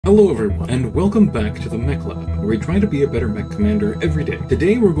Hello everyone, and welcome back to the Mech Lab, where we try to be a better mech commander every day.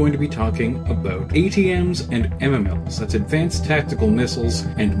 Today we're going to be talking about ATMs and MMLs, that's Advanced Tactical Missiles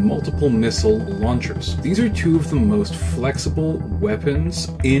and Multiple Missile Launchers. These are two of the most flexible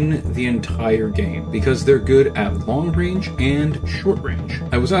weapons in the entire game, because they're good at long range and short range.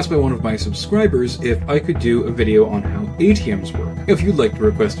 I was asked by one of my subscribers if I could do a video on how ATMs work. If you'd like to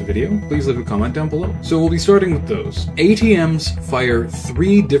request a video, please leave a comment down below. So we'll be starting with those. ATMs fire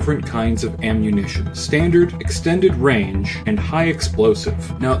three different kinds of ammunition: standard, extended range, and high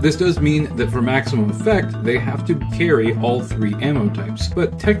explosive. Now, this does mean that for maximum effect, they have to carry all three ammo types,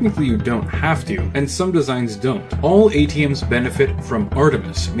 but technically you don't have to, and some designs don't. All ATMs benefit from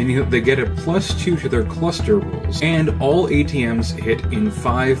Artemis, meaning that they get a +2 to their cluster rolls, and all ATMs hit in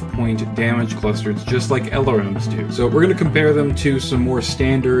 5-point damage clusters, just like LRMs do. So we're going to compare them to some more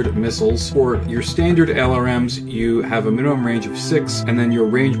standard missiles. For your standard LRMs, you have a minimum range of 6, and then your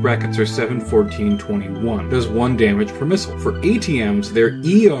range brackets are 7, 14, 21. Does 1 damage per missile. For ATMs, their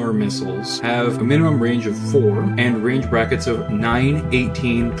ER missiles have a minimum range of 4 and range brackets of 9,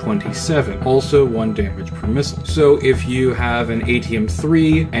 18, 27. Also 1 damage per missile. So if you have an ATM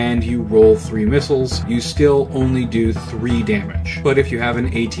 3 and you roll 3 missiles, you still only do 3 damage. But if you have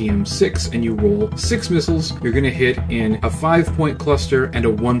an ATM 6 and you roll 6 missiles, you're going to hit in a 5-point cluster and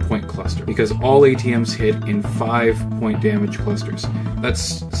a 1-point cluster, because all ATMs hit in 5-point damage clusters.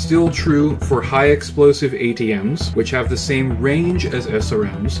 That's still true for high explosive ATMs, which have the same range as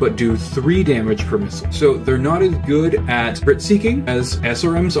SRMs, but do 3 damage per missile. So they're not as good at crit seeking as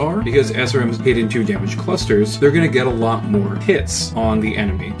SRMs are, because SRMs hit in 2 damage clusters. They're going to get a lot more hits on the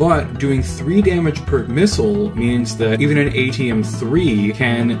enemy. But doing 3 damage per missile means that even an ATM 3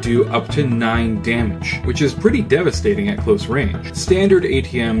 can do up to 9 damage, which is pretty devastating at close range. Standard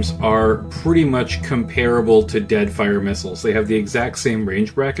ATMs are pretty much comparable to Deadfire missiles. They have the exact same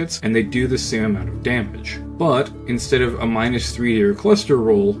range brackets, and they do the same amount of damage. But instead of a -3 to your cluster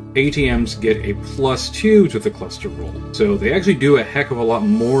roll, ATMs get a +2 to the cluster roll. So they actually do a heck of a lot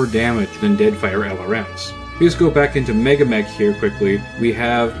more damage than Deadfire LRMs. Let's go back into Mega Mech here quickly. We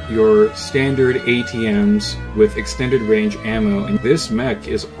have your standard ATMs with extended range ammo, and this mech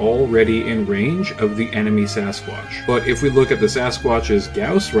is already in range of the enemy Sasquatch. But if we look at the Sasquatch's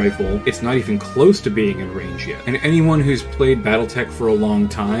Gauss rifle, it's not even close to being in range yet. And anyone who's played BattleTech for a long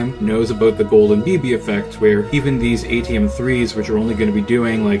time knows about the Golden BB effect, where even these ATM 3s, which are only going to be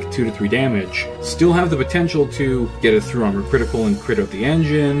doing like 2 to 3 damage, still have the potential to get a through armor critical and crit out the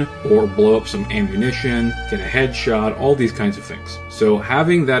engine, or blow up some ammunition, get a headshot, all these kinds of things. So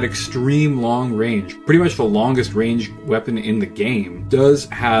having that extreme long range, pretty much the longest range weapon in the game, does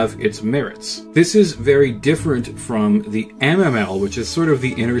have its merits. This is very different from the MML, which is sort of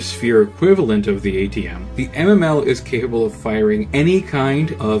the inner sphere equivalent of the ATM. The MML is capable of firing any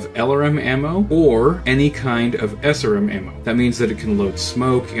kind of LRM ammo or any kind of SRM ammo. That means that it can load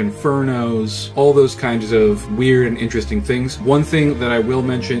smoke, infernos, all those kinds of weird and interesting things. One thing that I will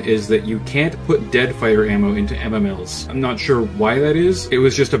mention is that you can't put Deadfire ammo into MMLs. I'm not sure why that is. It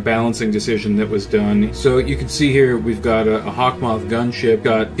was just a balancing decision that was done. So you can see here we've got a Hawkmoth gunship,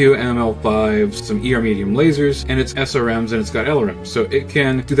 got 2 MML5s, some ER medium lasers, and it's SRMs and it's got LRMs. So it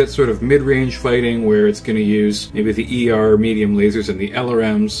can do that sort of mid-range fighting where it's going to use maybe the ER medium lasers and the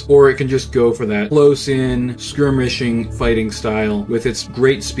LRMs, or it can just go for that close-in skirmishing fighting style. With its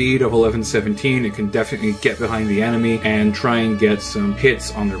great speed of 1117, it can definitely get behind the enemy and try and get some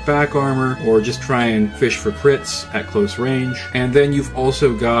hits on their back armor, or just try and fish for crits at close range. And then you've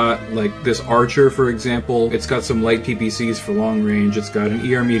also got like this Archer, for example. It's got some light PPCs for long range, it's got an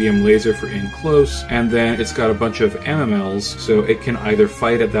ER medium laser for in close, and then it's got a bunch of MMLs, so it can either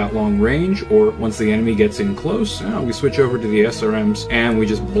fight at that long range, or once the enemy gets in close, we switch over to the SRMs and we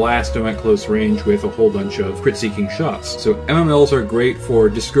just blast them at close range with a whole bunch of crit-seeking shots. So MMLs are great for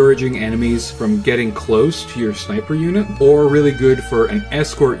discouraging enemies from getting close to your sniper unit, or really good for an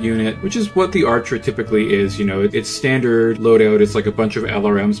escort unit, which is what the Archer typically is. You know, it's standard loadout, it's like a bunch of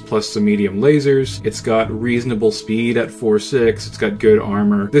LRMs plus some medium lasers, it's got reasonable speed at 4.6, it's got good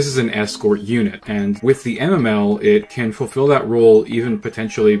armor. This is an escort unit, and with the MML, it can fulfill that role even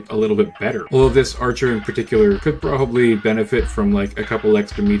potentially a little bit better. Although this Archer in particular could probably benefit from like a couple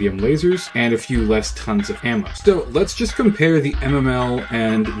extra medium lasers and a few less tons of ammo. So let's just compare the MML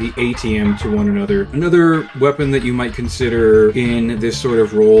and the ATM to one another. Another weapon that you might consider in this sort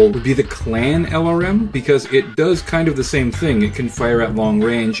of role would be the Clan LRM. one because it does kind of the same thing. It can fire at long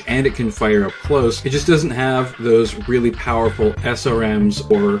range and it can fire up close. It just doesn't have those really powerful SRMs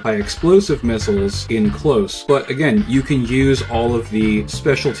or high explosive missiles in close. But again, you can use all of the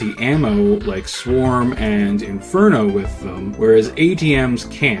specialty ammo like Swarm and Inferno with them, whereas ATMs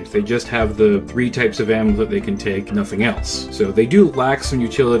can't. They just have the 3 types of ammo that they can take, nothing else. So they do lack some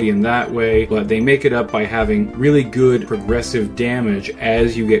utility in that way, but they make it up by having really good progressive damage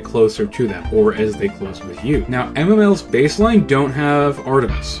as you get closer to them, or as they close with you. Now, MML's baseline don't have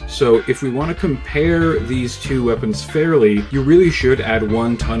Artemis, so if we want to compare these two weapons fairly, you really should add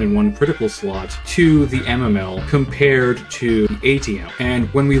 1 ton and 1 critical slot to the MML compared to the ATM. And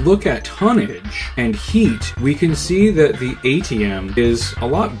when we look at tonnage and heat, we can see that the ATM is a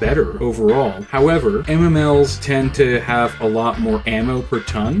lot better overall. However, MMLs tend to have a lot more ammo per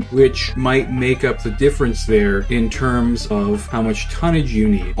ton, which might make up the difference there in terms of how much tonnage you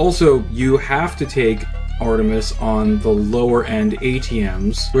need. Also, you have to take Artemis on the lower end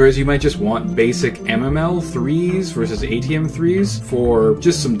ATMs, whereas you might just want basic MML 3s versus ATM 3s for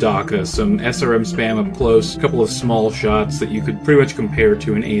just some DACA, some SRM spam up close, a couple of small shots that you could pretty much compare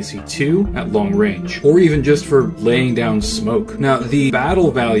to an AC2 at long range, or even just for laying down smoke. Now, the battle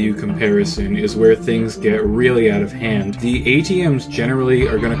value comparison is where things get really out of hand. The ATMs generally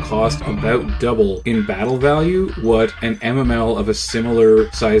are going to cost about double in battle value what an MML of a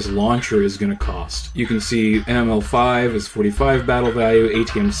similar size launcher is going to cost. You can see MML 5 is 45 battle value,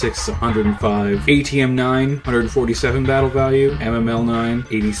 ATM 6 is 105, ATM 9 147 battle value, MML 9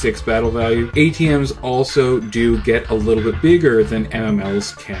 86 battle value. ATMs also do get a little bit bigger than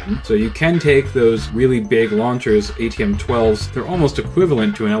MMLs can, so you can take those really big launchers, ATM 12s. They're almost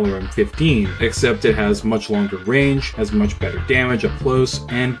equivalent to an LRM 15, except it has much longer range, has much better damage up close,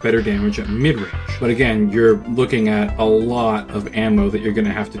 and better damage at mid-range. But again, you're looking at a lot of ammo that you're going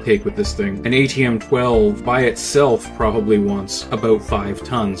to have to take with this thing. An ATM 12 by itself probably wants about 5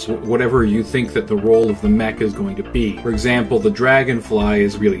 tons, whatever you think that the role of the mech is going to be. For example, the Dragonfly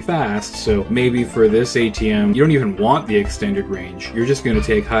is really fast, so maybe for this ATM, you don't even want the extended range. You're just going to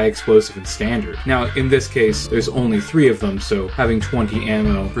take high explosive and standard. Now, in this case, there's only 3 of them, so having 20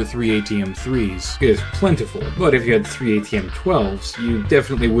 ammo for 3 ATM 3s is plentiful. But if you had 3 ATM 12s, you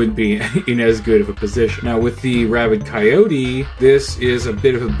definitely would be in as good of a position. Now, with the Rabid Coyote, this is a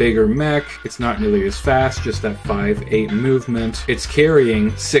bit of a bigger mech. It's not nearly as fast, just that 5-8 movement. It's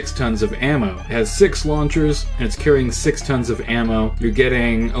carrying 6 tons of ammo. It has 6 launchers, and it's carrying 6 tons of ammo. You're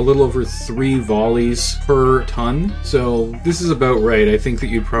getting a little over 3 volleys per ton, so this is about right. I think that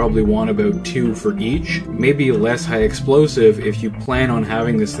you'd probably want about 2 for each. Maybe less high explosive if you plan on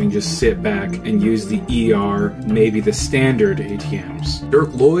having this thing just sit back and use the ER, maybe the standard ATMs.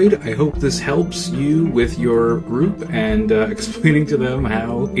 Dirk Lloyd, I hope this helps you with your group and explaining to them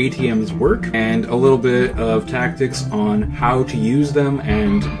how ATMs work, and a little bit of tactics on how to use them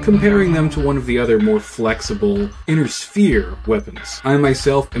and comparing them to one of the other more flexible inner sphere weapons. I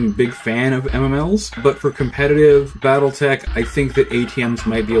myself am a big fan of MMLs, but for competitive BattleTech, I think that ATMs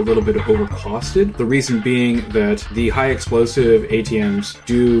might be a little bit overcosted. The reason being that the high explosive ATMs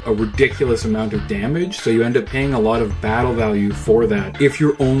do a ridiculous amount of damage, so you end up paying a lot of battle value for that if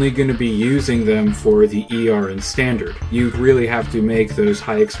you're only going to be using them for the ER and standard. You really have to make those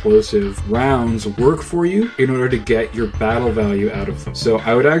high explosive rounds work for you in order to get your battle value out of them. So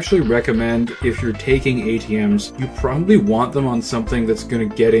I would actually recommend, if you're taking ATMs, you probably want them on something that's going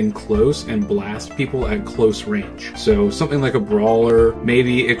to get in close and blast people at close range. So something like a brawler,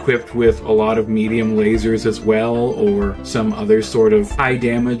 maybe equipped with a lot of medium lasers as well, or some other sort of high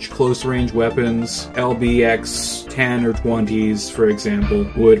damage close range weapons. LBX 10 or 20s, for example,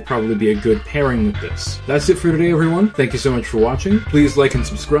 would probably be a good pairing with this. That's it for today, everyone. Thank you so much for watching. Please like and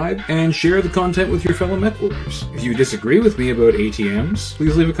subscribe, and share the content with your fellow mech warriors. If you disagree with me about ATMs,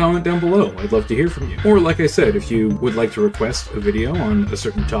 please leave a comment down below. I'd love to hear from you. Or like I said, if you would like to request a video on a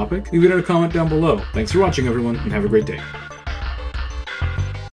certain topic, leave it in a comment down below. Thanks for watching, everyone, and have a great day.